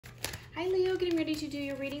Hi Leo, getting ready to do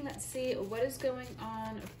your reading. Let's see what is going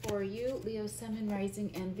on for you. Leo, Sun, and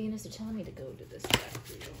Rising, and Venus are telling me to go to this deck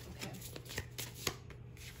for you. Okay.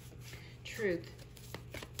 Truth.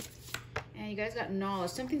 And you guys got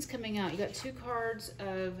knowledge. Something's coming out. You got two cards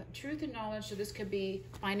of truth and knowledge. So this could be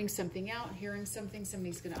finding something out, hearing something.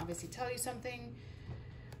 Somebody's going to obviously tell you something.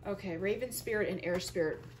 Okay, Raven Spirit and Air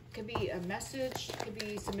Spirit. Could be a message. Could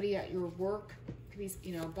be somebody at your work. Could be,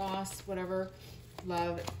 you know, boss, whatever.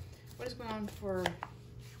 Love. What is going on for...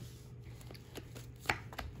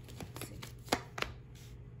 Let's see.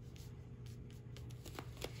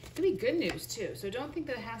 Could be good news too. So don't think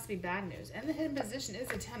that it has to be bad news. And the hidden position is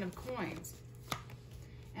the 10 of coins.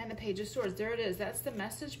 And the Page of Swords. There it is. That's the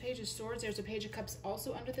message. Page of Swords. There's a Page of Cups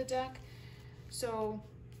also under the deck. So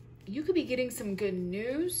you could be getting some good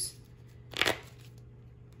news.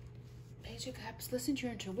 Page of Cups. Listen to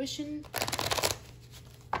your intuition.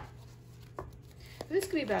 This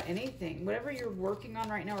could be about anything. Whatever you're working on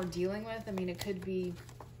right now or dealing with. I mean, it could be,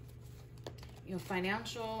 you know,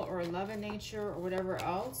 financial or love in nature or whatever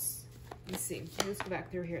else. Let's see. Let's go back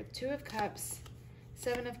through here. 2 of Cups,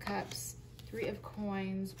 7 of Cups, 3 of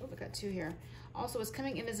Coins. Oh, we got 2 here. Also, it's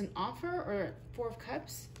coming in as an offer or 4 of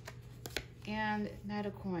Cups and Knight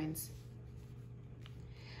of Coins.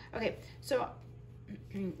 Okay, so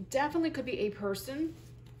definitely could be a person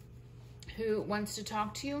who wants to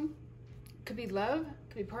talk to you. Could be love,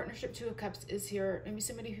 could be partnership. 2 of Cups is here. Maybe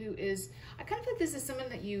somebody who is, I kind of feel like this is someone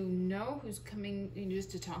that you know who's coming, you know, just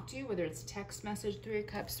to talk to you, whether it's text message. 3 of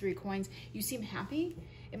Cups, 3 of Coins. You seem happy.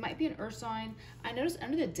 It might be an earth sign. I noticed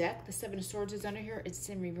under the deck, the 7 of Swords is under here. It's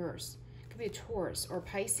in reverse. Could be a Taurus or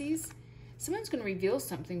Pisces. Someone's going to reveal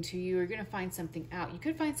something to you. Or you're going to find something out. You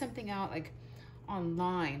could find something out like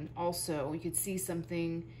online also. You could see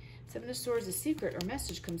something. 7 of Swords, a secret or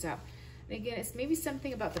message comes out. Again, it's maybe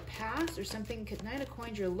something about the past or something. Knight of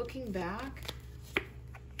Coins, you're looking back.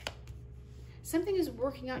 Something is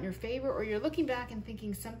working out in your favor, or you're looking back and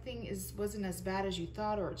thinking something wasn't as bad as you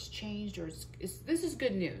thought, or it's changed, or this is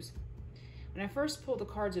good news. When I first pulled the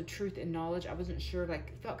cards of truth and knowledge, I wasn't sure, like,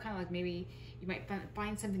 it felt kind of like maybe you might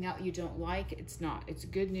find something out you don't like. It's not. It's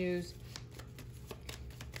good news.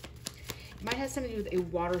 It might have something to do with a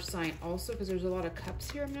water sign also, because there's a lot of cups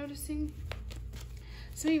here I'm noticing.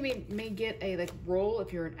 Some of you may get a like role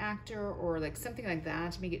if you're an actor or like something like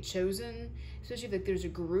that. You may get chosen, especially if like there's a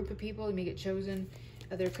group of people. You may get chosen.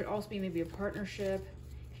 There could also be maybe a partnership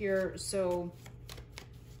here. So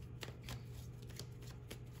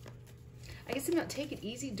I guess I'm not take it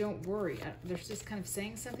easy. Don't worry. There's just kind of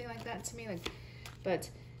saying something like that to me. Like, but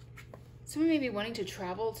someone may be wanting to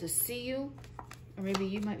travel to see you, or maybe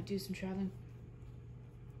you might do some traveling.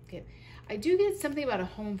 Okay, I do get something about a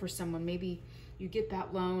home for someone. Maybe you get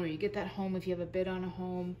that loan or you get that home if you have a bid on a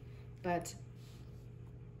home. But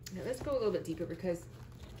okay, let's go a little bit deeper because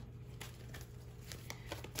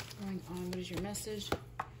going on, what is your message?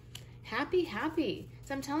 Happy, happy.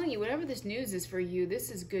 So I'm telling you, whatever this news is for you, this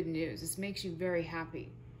is good news. This makes you very happy.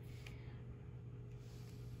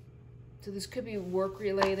 So this could be work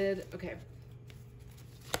related. Okay.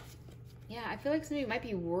 Yeah, I feel like some of you might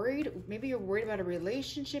be worried. Maybe you're worried about a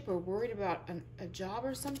relationship or worried about a job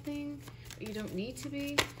or something. But you don't need to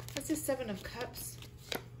be. That's the 7 of Cups.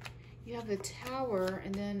 You have the Tower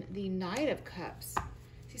and then the Knight of Cups.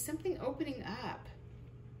 See, something opening up.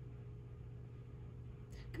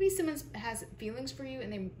 Could be someone has feelings for you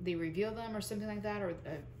and they reveal them or something like that, or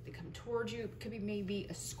they come towards you. It could be maybe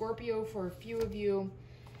a Scorpio for a few of you.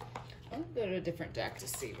 I'll go to a different deck to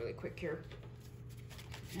see really quick here.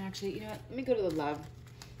 Actually, you know what? Let me go to the love.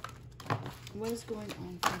 What is going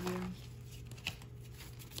on for you?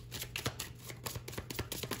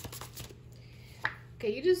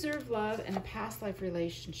 Okay, you deserve love and a past life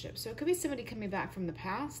relationship. So it could be somebody coming back from the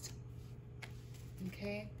past.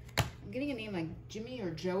 Okay. I'm getting a name like Jimmy or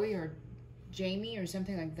Joey or Jamie or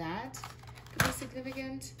something like that. Could be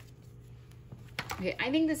significant. Okay, I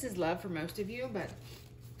think this is love for most of you, but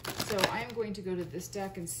so I am going to go to this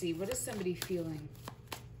deck and see what is somebody feeling.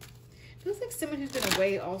 Feels like someone who's been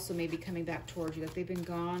away also may be coming back towards you. Like they've been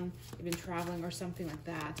gone, they've been traveling or something like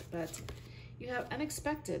that. But you have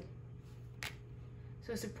unexpected.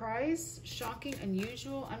 So surprise, shocking,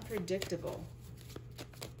 unusual, unpredictable.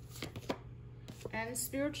 And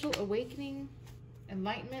spiritual awakening,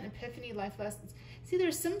 enlightenment, epiphany, life lessons. See,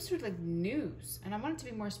 there's some sort of like news. And I want it to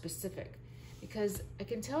be more specific. Because I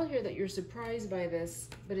can tell here that you're surprised by this,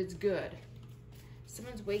 but it's good.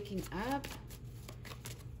 Someone's waking up.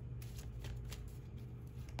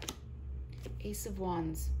 Ace of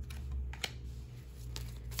Wands.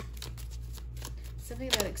 Something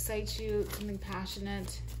that excites you, something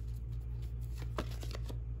passionate.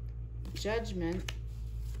 Judgment.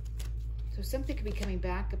 So something could be coming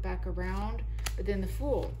back around, but then the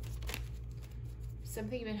Fool.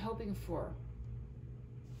 Something you've been hoping for.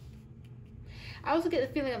 I also get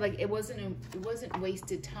the feeling of like it wasn't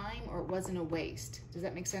wasted time, or it wasn't a waste. Does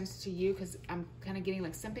that make sense to you? Because I'm kind of getting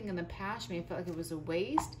like something in the past may have felt like it was a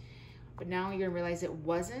waste, but now you're gonna realize it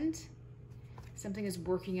wasn't. Something is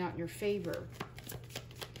working out in your favor.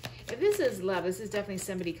 If this is love, this is definitely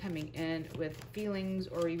somebody coming in with feelings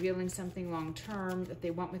or revealing something long-term that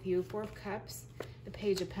they want with you. Four of Cups, the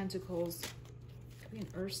Page of Pentacles, could be an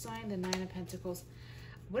Earth sign, the Nine of Pentacles.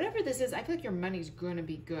 Whatever this is, I feel like your money's going to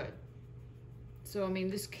be good. So, I mean,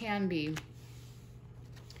 this can be.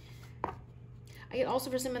 I get also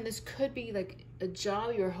for someone, this could be like a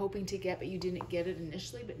job you were hoping to get, but you didn't get it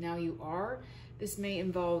initially, but now you are. This may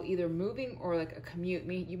involve either moving or like a commute.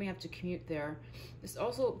 You may have to commute there. This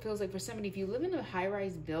also feels like for somebody, if you live in a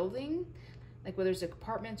high-rise building, like whether it's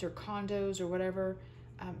apartments or condos or whatever,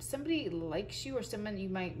 somebody likes you, or someone you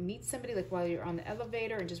might meet somebody like while you're on the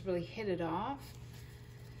elevator and just really hit it off.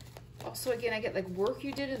 Also, again, I get like work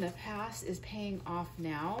you did in the past is paying off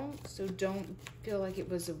now, so don't feel like it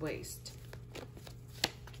was a waste.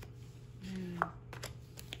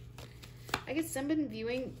 I get someone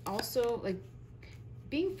viewing also like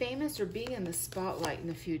being famous or being in the spotlight in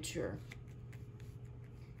the future.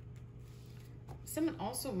 Someone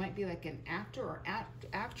also might be like an actor or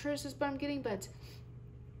actress is what I'm getting, but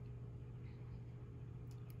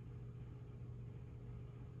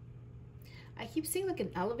I keep seeing like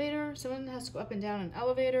an elevator. Someone has to go up and down an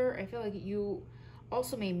elevator. I feel like you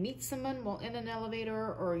also may meet someone while in an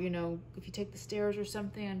elevator, or, you know, if you take the stairs or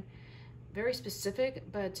something. Very specific,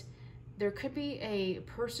 but there could be a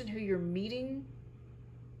person who you're meeting.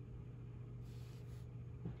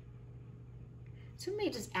 Someone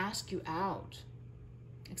may just ask you out.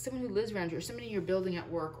 Like someone who lives around you, or somebody you're building at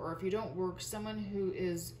work, or if you don't work, someone who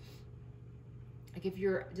is, like if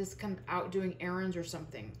you're just kind of out doing errands or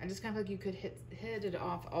something. I just kind of feel like you could hit it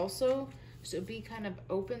off also. So be kind of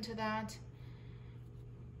open to that.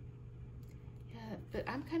 Yeah, but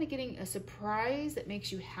I'm kind of getting a surprise that makes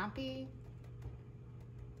you happy.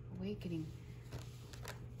 Awakening.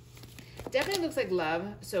 Definitely looks like love.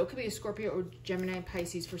 So it could be a Scorpio or Gemini,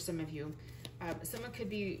 Pisces for some of you. Someone could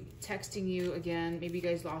be texting you again. Maybe you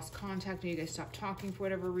guys lost contact. Maybe you guys stopped talking for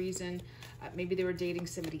whatever reason. Maybe they were dating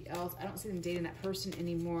somebody else. I don't see them dating that person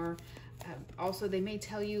anymore. Also, they may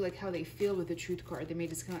tell you like how they feel with the Truth card. They may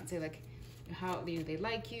just come out and say like how, you know, they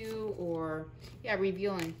like you, or yeah,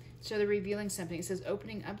 revealing. So they're revealing something. It says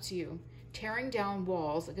opening up to you, tearing down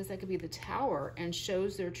walls. I guess that could be the Tower, and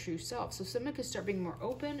shows their true self. So someone could start being more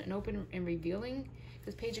open and revealing.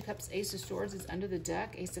 Because Page of Cups, Ace of Swords is under the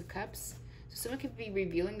deck, Ace of Cups. So someone could be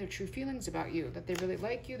revealing their true feelings about you, that they really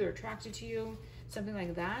like you, they're attracted to you, something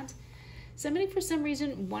like that. Somebody for some reason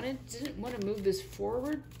didn't want to move this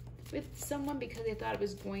forward with someone because they thought it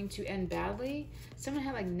was going to end badly. Someone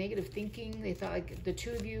had like negative thinking. They thought like the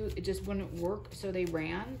two of you, it just wouldn't work, so they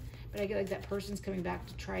ran. But I get like that person's coming back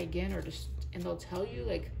to try again, or just, and they'll tell you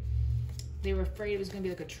like they were afraid it was going to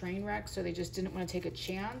be like a train wreck, so they just didn't want to take a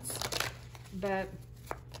chance. But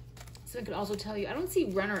someone could also tell you, I don't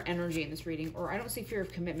see runner energy in this reading, or I don't see fear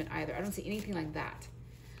of commitment either. I don't see anything like that.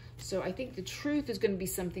 So I think the truth is going to be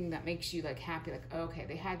something that makes you like happy, like, okay,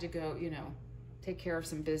 they had to go, you know, take care of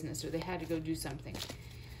some business, or they had to go do something.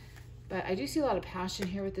 But I do see a lot of passion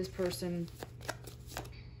here with this person.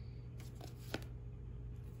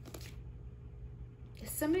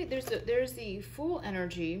 Somebody, there's the Fool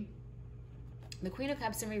energy, the Queen of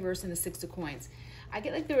Cups in reverse, and the Six of Coins. I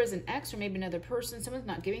get like there was an ex or maybe another person. Someone's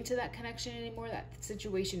not giving to that connection anymore. That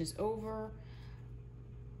situation is over.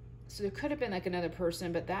 So there could have been like another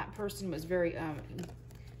person, but that person was very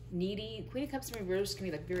needy. Queen of Cups in reverse can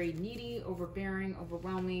be like very needy, overbearing,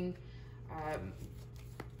 overwhelming,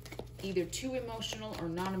 either too emotional or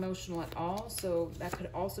non-emotional at all. So that could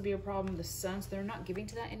also be a problem. The Sun, so they're not giving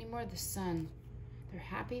to that anymore. The Sun, they're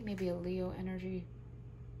happy. Maybe a Leo energy.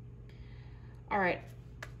 All right.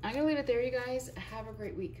 I'm going to leave it there, you guys. Have a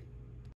great week.